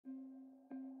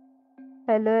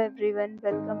Hello everyone,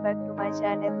 welcome back to my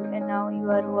channel and now you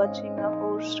are watching a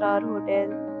 4-star hotel.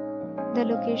 The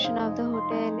location of the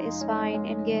hotel is fine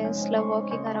and guests love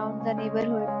walking around the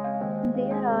neighborhood.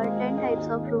 There are 10 types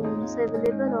of rooms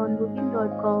available on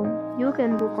booking.com. You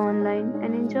can book online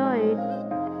and enjoy it.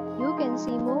 You can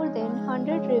see more than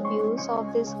 100 reviews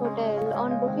of this hotel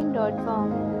on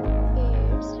booking.com.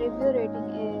 Its review rating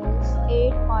is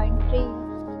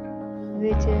 8.3,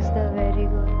 which is the very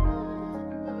good.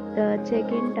 The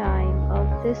check-in time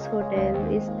of this hotel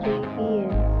is 3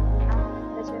 p.m.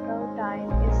 and the check-out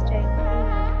time is 10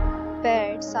 p.m.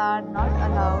 Pets are not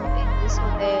allowed in this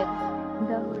hotel.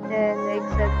 The hotel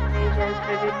accepts major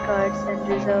credit cards and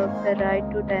reserves the right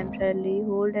to temporarily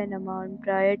hold an amount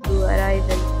prior to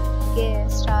arrival.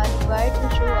 Guests are required to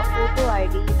show a photo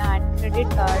ID and credit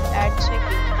card at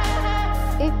check-in.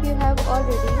 If you have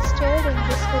already stayed in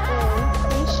this hotel,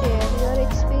 please share your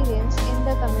experience in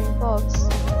the comment box.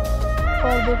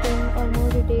 For booking or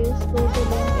more details, go to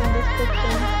link in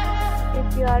description.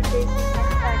 If you are facing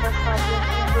any kind of problem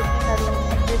in booking a room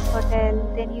in this hotel,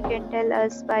 then you can tell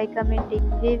us by commenting.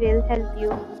 We will help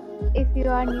you. If you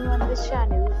are new on this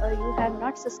channel or you have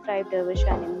not subscribed our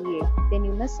channel yet, then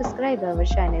you must subscribe our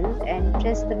channel and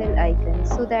press the bell icon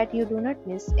so that you do not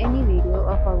miss any video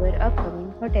of our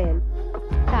upcoming hotel.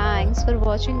 Thanks for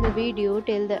watching the video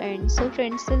till the end. So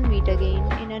friends, will meet again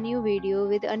in a new video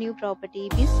with a new property.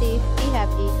 Be safe, be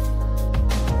happy.